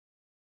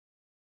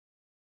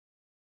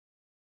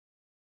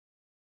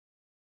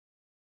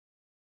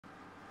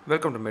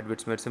Welcome to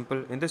Vids Made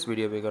Simple. In this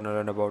video, we're going to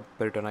learn about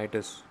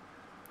peritonitis.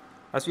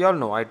 As we all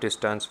know, itis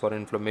stands for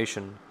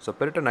inflammation. So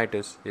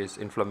peritonitis is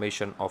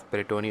inflammation of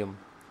peritoneum.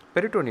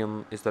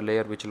 Peritoneum is the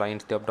layer which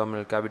lines the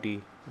abdominal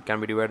cavity. It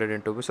can be divided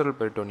into visceral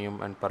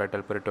peritoneum and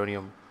parietal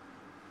peritoneum.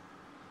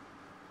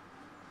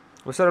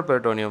 Visceral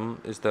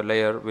peritoneum is the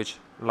layer which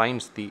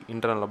lines the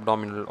internal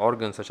abdominal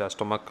organs such as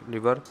stomach,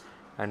 liver,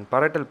 and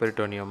parietal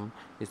peritoneum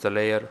is the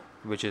layer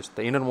which is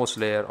the innermost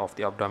layer of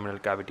the abdominal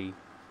cavity.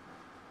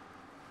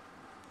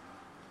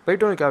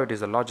 Peritoneal cavity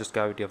is the largest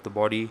cavity of the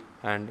body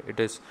and it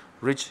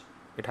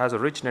has a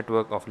rich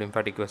network of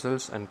lymphatic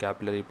vessels and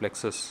capillary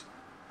plexus.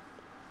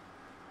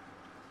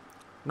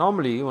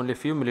 Normally, only a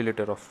few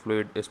milliliter of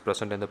fluid is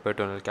present in the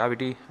peritoneal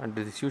cavity and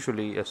this is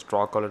usually a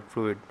straw colored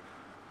fluid.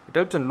 It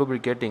helps in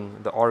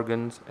lubricating the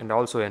organs and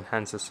also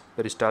enhances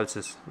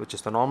peristalsis, which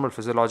is the normal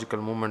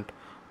physiological movement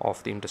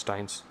of the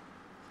intestines.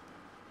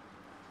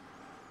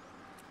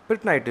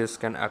 Peritonitis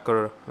can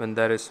occur when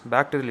there is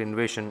bacterial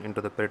invasion into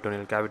the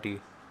peritoneal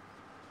cavity.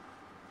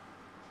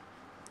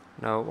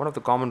 Now, one of the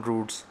common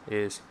routes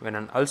is when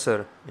an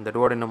ulcer in the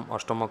duodenum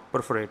or stomach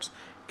perforates,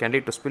 can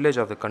lead to spillage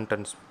of the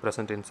contents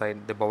present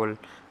inside the bowel,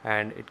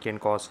 and it can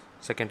cause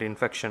secondary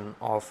infection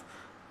of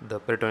the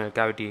peritoneal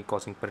cavity,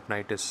 causing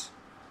peritonitis.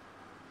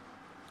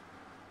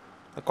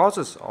 The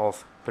causes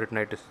of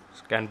peritonitis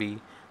can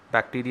be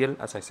bacterial,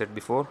 as I said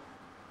before,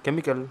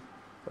 chemical,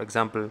 for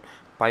example,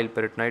 bile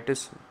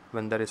peritonitis,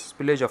 when there is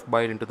spillage of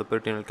bile into the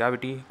peritoneal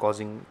cavity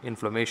causing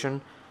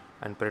inflammation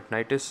and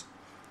peritonitis.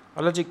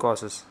 Allergic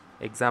causes,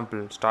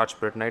 example, starch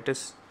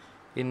peritonitis.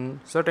 In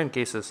certain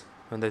cases,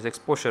 when there is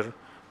exposure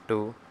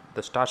to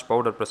the starch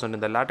powder present in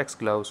the latex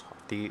gloves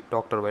of the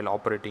doctor while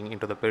operating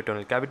into the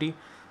peritoneal cavity,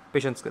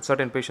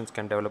 certain patients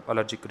can develop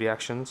allergic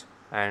reactions,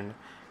 and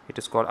it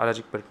is called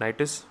allergic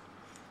peritonitis.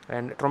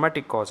 And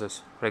traumatic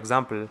causes, for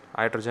example,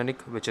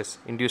 iatrogenic, which is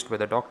induced by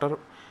the doctor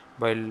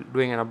while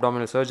doing an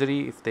abdominal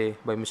surgery if they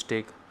by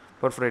mistake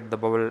perforate the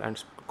bowel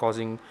and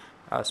causing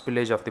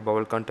spillage of the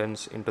bowel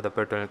contents into the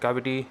peritoneal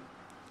cavity.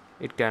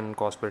 It can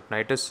cause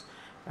peritonitis.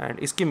 And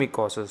ischemic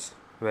causes,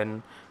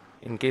 when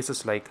in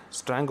cases like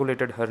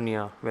strangulated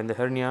hernia, when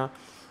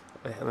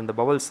the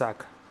bowel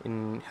sac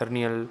in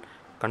hernial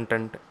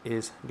content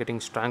is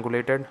getting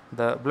strangulated,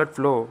 the blood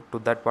flow to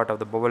that part of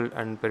the bowel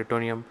and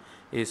peritoneum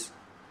is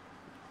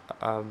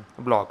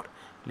blocked,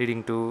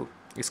 leading to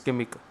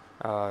ischemic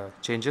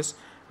changes,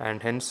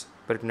 and hence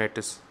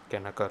peritonitis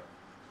can occur.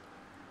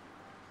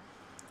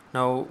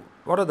 Now,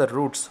 what are the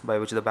routes by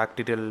which the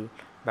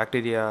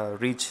bacteria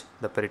reach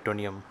the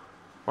peritoneum?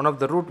 One of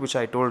the route which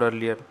I told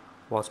earlier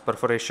was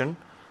perforation.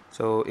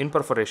 So, in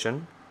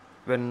perforation,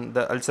 when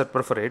the ulcer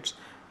perforates,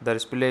 there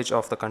is spillage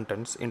of the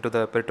contents into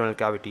the peritoneal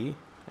cavity,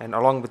 and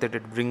along with it,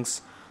 it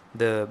brings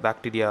the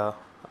bacteria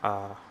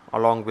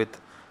along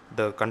with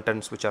the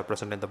contents which are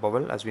present in the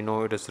bowel. As we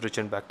know, it is rich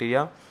in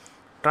bacteria.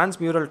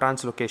 Transmural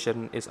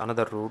translocation is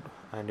another route,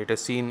 and it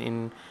is seen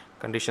in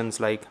conditions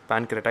like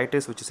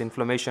pancreatitis, which is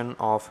inflammation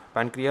of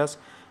pancreas.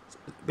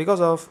 Because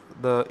of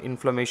the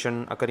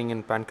inflammation occurring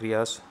in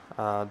pancreas,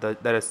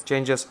 there is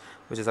changes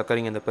which is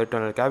occurring in the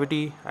peritoneal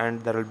cavity,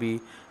 and there will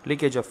be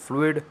leakage of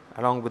fluid.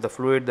 Along with the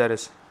fluid, there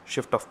is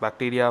shift of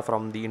bacteria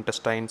from the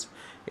intestines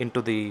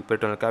into the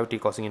peritoneal cavity,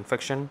 causing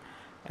infection.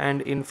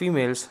 And in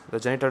females, the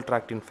genital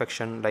tract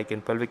infection, like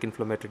in pelvic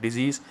inflammatory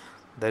disease,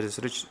 there is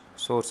rich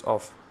source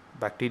of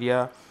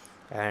bacteria,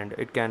 and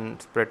it can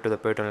spread to the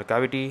peritoneal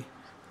cavity,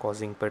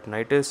 causing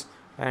peritonitis.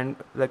 And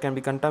there can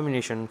be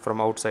contamination from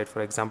outside,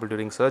 for example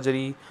during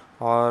surgery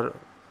or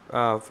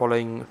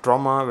following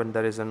trauma, when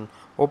there is an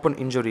open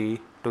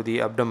injury to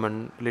the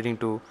abdomen leading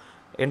to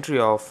entry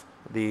of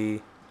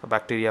the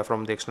bacteria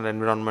from the external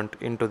environment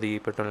into the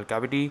peritoneal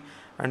cavity.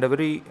 And a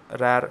very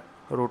rare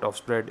route of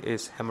spread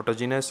is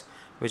hematogenous,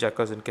 which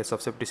occurs in case of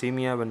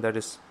septicemia, when there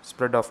is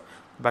spread of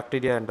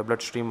bacteria in the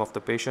bloodstream of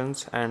the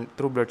patients, and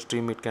through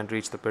bloodstream it can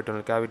reach the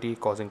peritoneal cavity,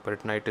 causing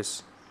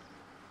peritonitis.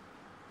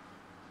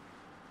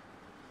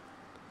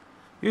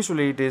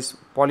 Usually it is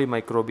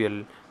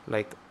polymicrobial,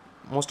 like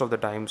most of the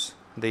times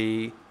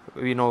we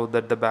know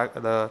that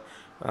the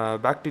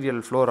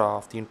bacterial flora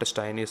of the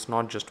intestine is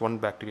not just one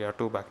bacteria or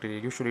two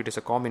bacteria. Usually it is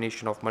a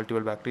combination of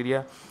multiple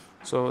bacteria.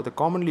 So the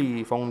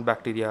commonly found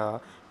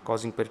bacteria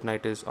causing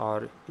peritonitis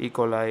are E.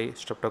 coli,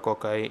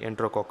 streptococci,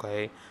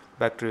 enterococci,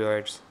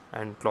 bacteroides,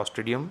 and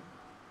clostridium.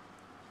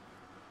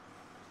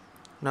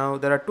 Now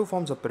there are two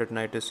forms of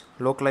peritonitis: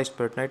 localized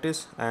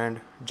peritonitis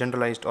and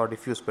generalized or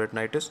diffuse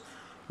peritonitis.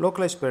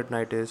 Localized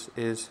peritonitis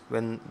is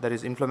when there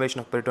is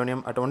inflammation of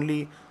peritoneum at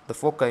only the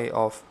foci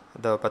of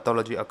the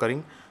pathology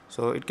occurring.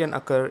 So it can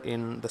occur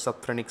in the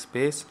subphrenic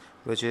space,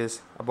 which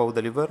is above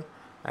the liver,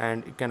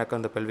 and it can occur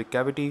in the pelvic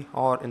cavity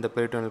or in the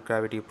peritoneal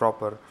cavity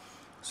proper.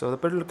 So the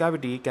peritoneal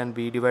cavity can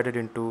be divided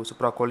into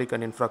supracholic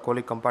and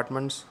infracholic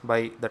compartments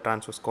by the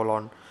transverse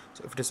colon.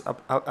 So if it is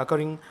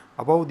occurring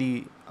above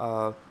the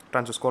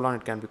transverse colon,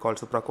 it can be called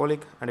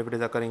supracholic, and if it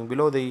is occurring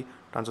below the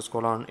transverse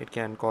colon, it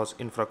can cause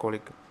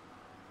infracholic.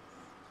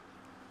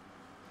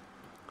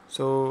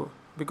 So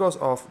because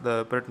of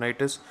the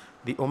peritonitis,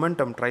 the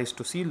omentum tries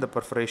to seal the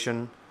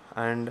perforation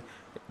and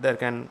there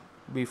can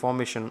be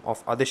formation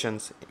of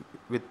adhesions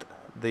with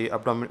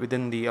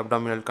within the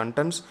abdominal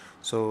contents.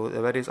 So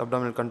the various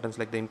abdominal contents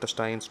like the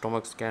intestine,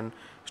 stomach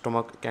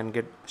can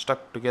get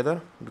stuck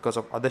together because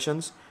of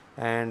adhesions,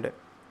 and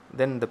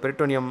then the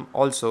peritoneum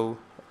also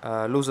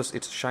loses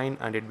its shine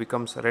and it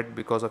becomes red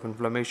because of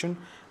inflammation,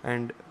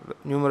 and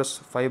numerous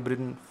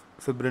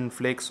fibrin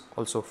flakes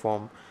also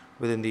form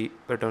within the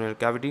peritoneal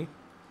cavity.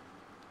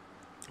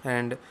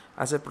 And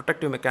as a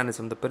protective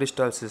mechanism, the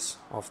peristalsis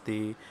of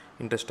the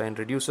intestine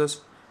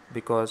reduces,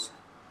 because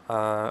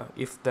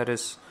if there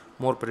is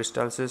more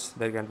peristalsis,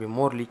 there can be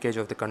more leakage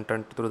of the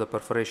content through the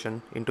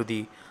perforation into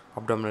the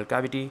abdominal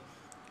cavity,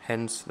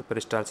 hence the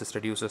peristalsis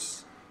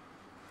reduces.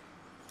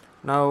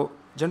 Now,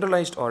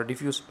 generalized or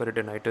diffuse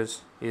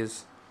peritonitis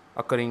is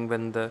occurring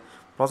when the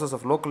process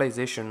of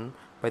localization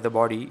by the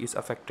body is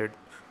affected.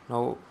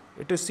 Now,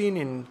 it is seen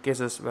in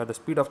cases where the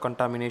speed of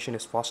contamination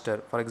is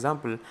faster. For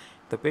example,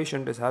 the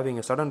patient is having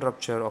a sudden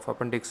rupture of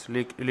appendix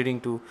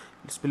leading to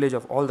spillage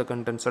of all the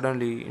content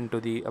suddenly into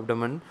the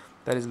abdomen.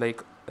 There is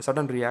like a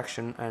sudden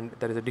reaction and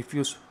there is a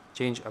diffuse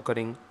change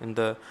occurring in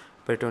the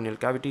peritoneal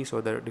cavity, so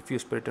the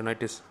diffuse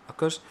peritonitis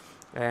occurs.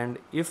 And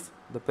if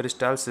the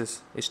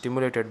peristalsis is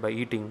stimulated by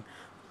eating,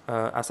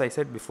 as I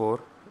said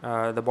before,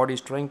 the body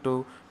is trying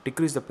to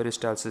decrease the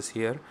peristalsis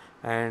here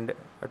and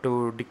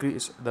to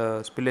decrease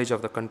the spillage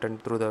of the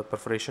content through the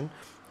perforation.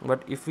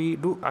 But if we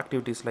do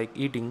activities like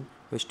eating,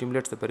 which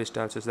stimulates the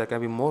peristalsis, there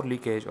can be more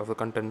leakage of the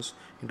contents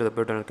into the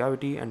peritoneal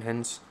cavity and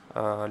hence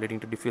leading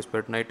to diffuse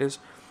peritonitis.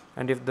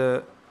 And if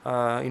the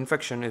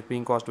infection is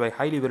being caused by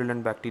highly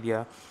virulent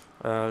bacteria,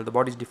 the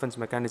body's defense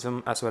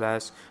mechanism as well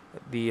as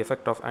the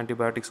effect of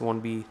antibiotics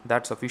won't be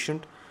that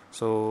sufficient,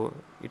 so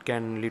it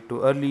can lead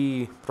to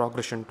early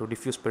progression to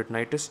diffuse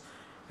peritonitis.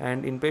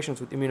 And in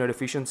patients with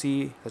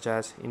immunodeficiency, such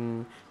as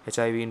in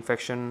HIV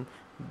infection,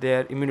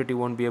 their immunity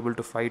won't be able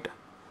to fight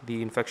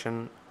the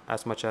infection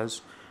as much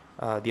as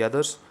the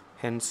others,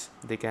 hence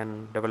they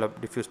can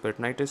develop diffuse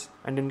peritonitis.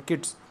 And in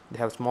kids, they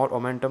have small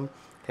omentum,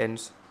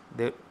 hence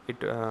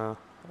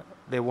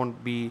they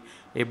won't be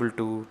able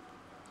to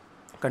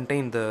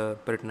contain the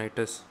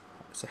peritonitis,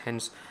 so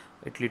hence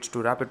it leads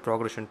to rapid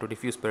progression to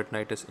diffuse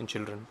peritonitis in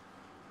children.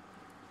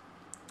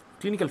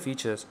 Clinical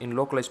features in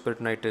localized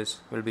peritonitis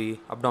will be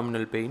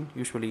abdominal pain,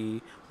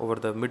 usually over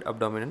the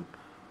mid-abdomen,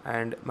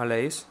 and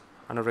malaise,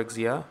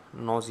 anorexia,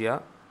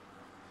 nausea,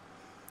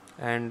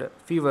 and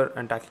fever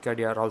and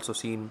tachycardia are also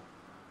seen.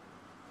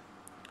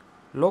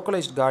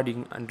 Localized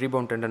guarding and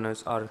rebound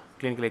tenderness are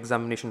clinical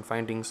examination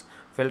findings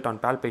felt on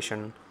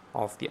palpation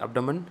of the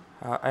abdomen.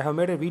 I have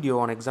made a video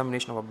on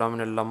examination of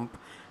abdominal lump.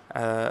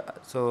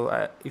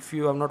 If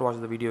you have not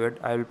watched the video yet,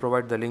 I will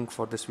provide the link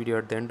for this video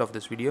at the end of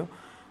this video.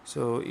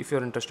 So if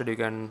you're interested, you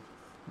can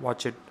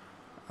watch it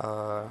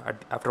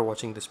after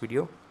watching this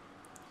video.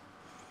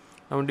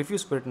 Now, in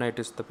diffuse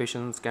peritonitis, the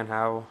patients can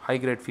have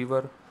high-grade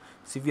fever,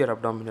 severe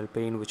abdominal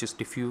pain which is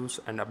diffuse,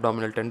 and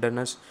abdominal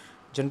tenderness.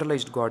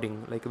 Generalized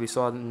guarding, like we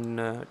saw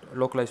in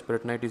localized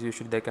peritonitis,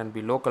 usually there can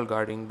be local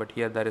guarding, but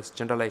here there is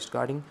generalized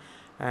guarding,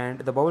 and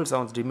the bowel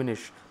sounds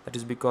diminish. That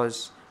is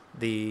because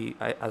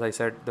as I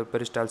said, the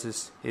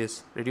peristalsis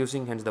is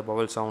reducing, hence the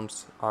bowel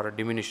sounds are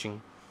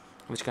diminishing,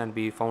 which can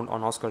be found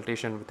on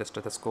auscultation with a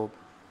stethoscope.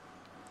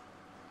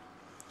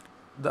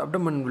 The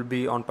abdomen will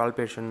be on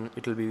palpation,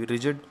 it will be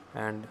rigid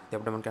and the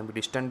abdomen can be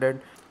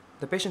distended.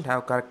 The patient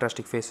have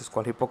characteristic faces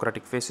called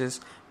Hippocratic faces,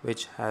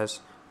 which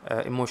has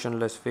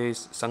emotionless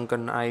face,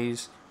 sunken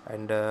eyes,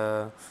 and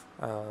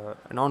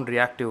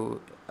non-reactive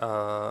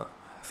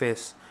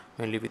face,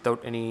 mainly without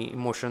any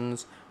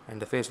emotions,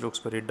 and the face looks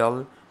very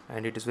dull,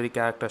 and it is very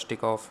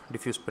characteristic of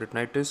diffuse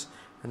peritonitis,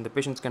 and the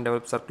patients can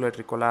develop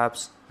circulatory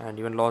collapse and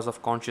even loss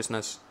of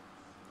consciousness.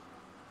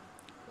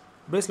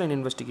 Baseline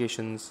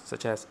investigations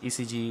such as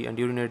ECG and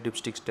urinary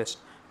dipsticks test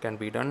can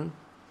be done,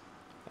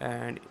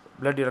 and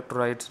blood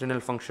electrolytes, renal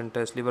function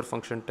test, liver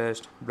function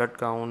test, blood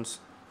counts,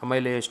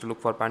 amylase to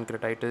look for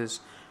pancreatitis,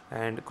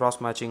 and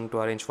cross-matching to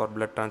arrange for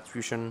blood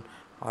transfusion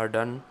are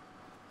done.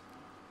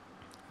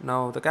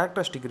 Now, the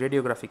characteristic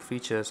radiographic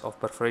features of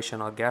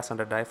perforation are gas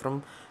under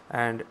diaphragm,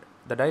 and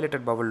the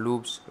dilated bowel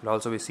loops will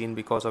also be seen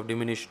because of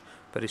diminished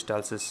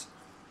peristalsis.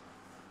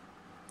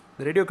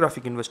 The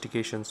radiographic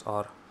investigations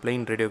are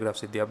plain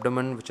radiographs of the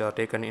abdomen, which are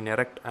taken in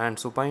erect and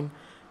supine,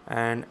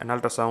 and an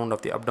ultrasound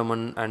of the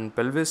abdomen and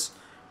pelvis,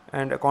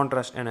 and a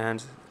contrast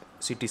enhanced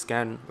CT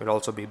scan will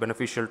also be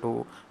beneficial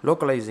to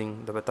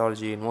localizing the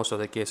pathology in most of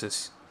the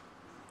cases.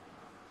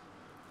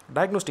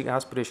 Diagnostic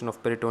aspiration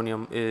of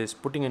peritoneum is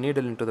putting a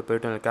needle into the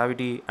peritoneal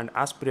cavity and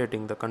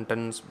aspirating the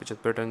contents which is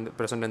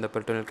present in the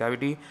peritoneal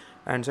cavity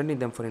and sending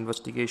them for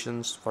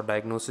investigations for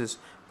diagnosis.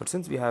 But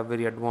since we have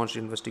very advanced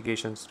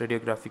investigations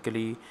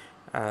radiographically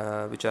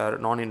which are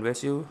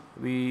non-invasive,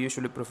 we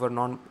usually prefer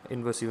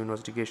non-invasive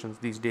investigations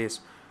these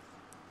days.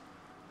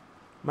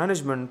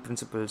 Management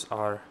principles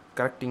are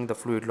correcting the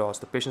fluid loss.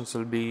 The patients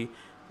will be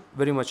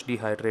very much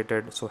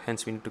dehydrated, so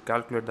hence we need to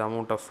calculate the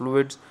amount of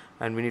fluids,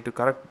 and we need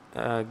to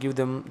give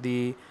them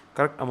the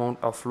correct amount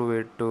of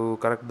fluid to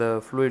correct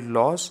the fluid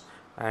loss,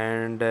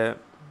 and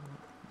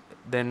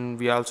then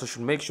we also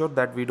should make sure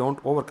that we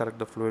don't overcorrect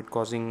the fluid,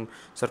 causing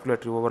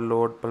circulatory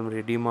overload, pulmonary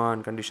edema,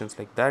 and conditions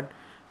like that.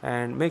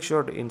 And make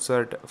sure to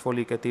insert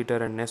Foley catheter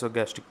and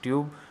nasogastric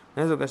tube.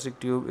 Nasogastric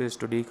tube is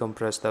to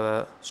decompress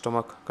the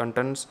stomach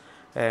contents,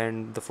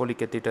 and the Foley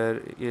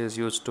catheter is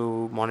used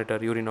to monitor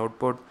urine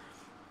output.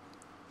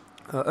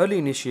 Early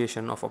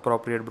initiation of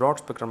appropriate broad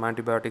spectrum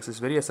antibiotics is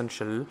very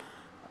essential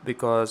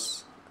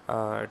because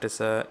it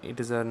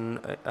is an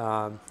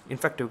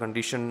infective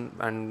condition,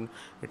 and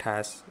it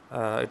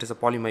is a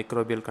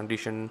polymicrobial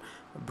condition.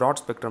 Broad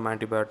spectrum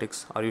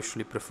antibiotics are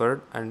usually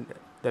preferred, and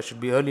there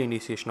should be early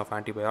initiation of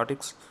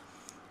antibiotics.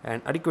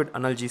 And adequate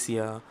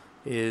analgesia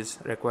is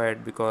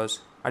required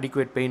because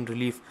adequate pain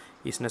relief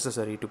is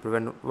necessary to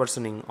prevent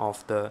worsening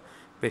of the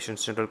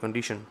patient's general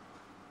condition.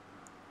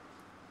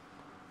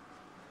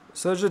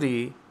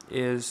 Surgery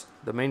is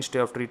the mainstay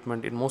of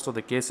treatment in most of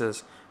the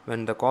cases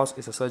when the cause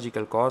is a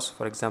surgical cause,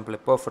 for example, a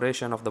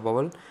perforation of the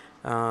bowel.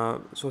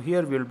 So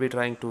here we will be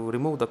trying to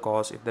remove the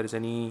cause if there is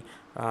any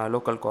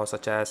local cause,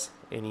 such as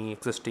any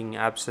existing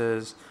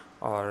abscess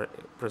or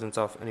presence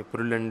of any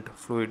purulent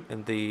fluid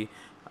in the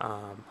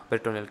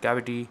peritoneal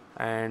cavity,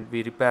 and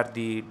we repair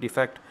the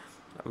defect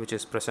which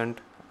is present,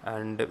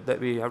 and that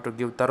we have to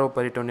give thorough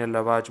peritoneal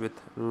lavage with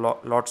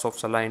lots of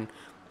saline,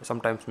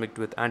 sometimes mixed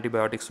with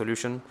antibiotic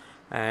solution,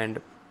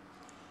 and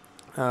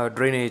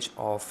drainage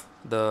of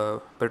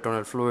the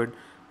peritoneal fluid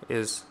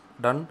is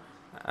done,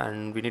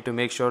 and we need to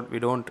make sure we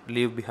don't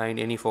leave behind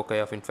any foci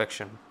of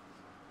infection.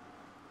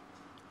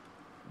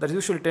 There is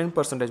usually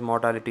 10%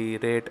 mortality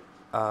rate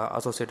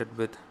associated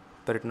with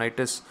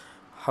peritonitis.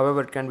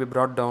 However, it can be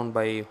brought down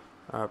by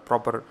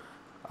proper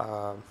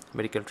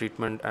medical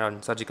treatment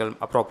and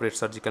appropriate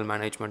surgical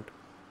management.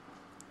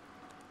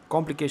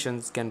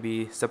 Complications can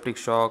be septic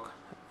shock,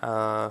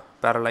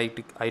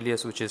 paralytic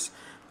ileus, which is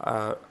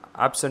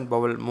absent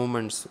bowel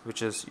movements,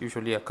 which is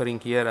usually occurring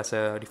here as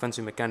a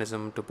defensive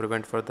mechanism to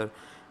prevent further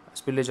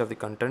spillage of the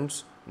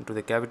contents into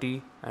the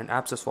cavity, and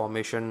abscess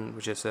formation,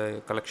 which is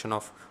a collection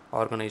of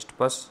organized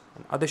pus,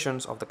 and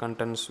adhesions of the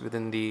contents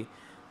within the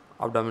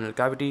abdominal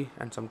cavity,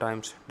 and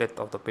sometimes death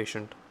of the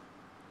patient.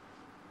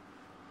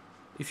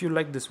 If you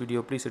like this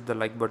video, please hit the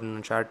like button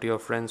and share it to your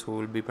friends who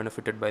will be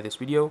benefited by this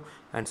video,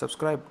 and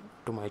subscribe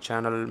to my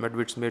channel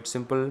Vids Made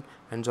Simple,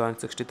 and join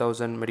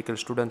 60,000 medical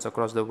students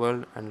across the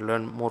world and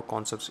learn more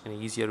concepts in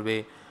an easier way.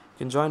 You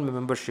can join my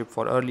membership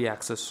for early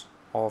access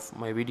of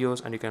my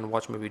videos, and you can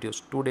watch my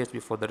videos 2 days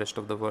before the rest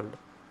of the world.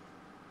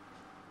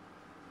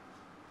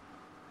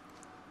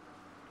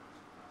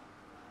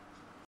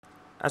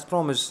 As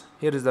promised,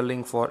 here is the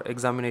link for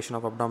examination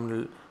of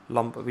abdominal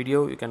lump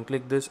video. You can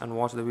click this and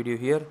watch the video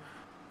here,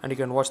 and you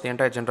can watch the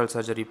entire general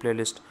surgery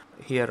playlist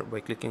here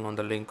by clicking on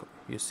the link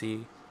you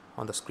see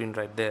on the screen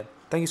right there.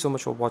 Thank you so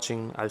much for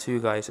watching. I'll see you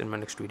guys in my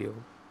next video.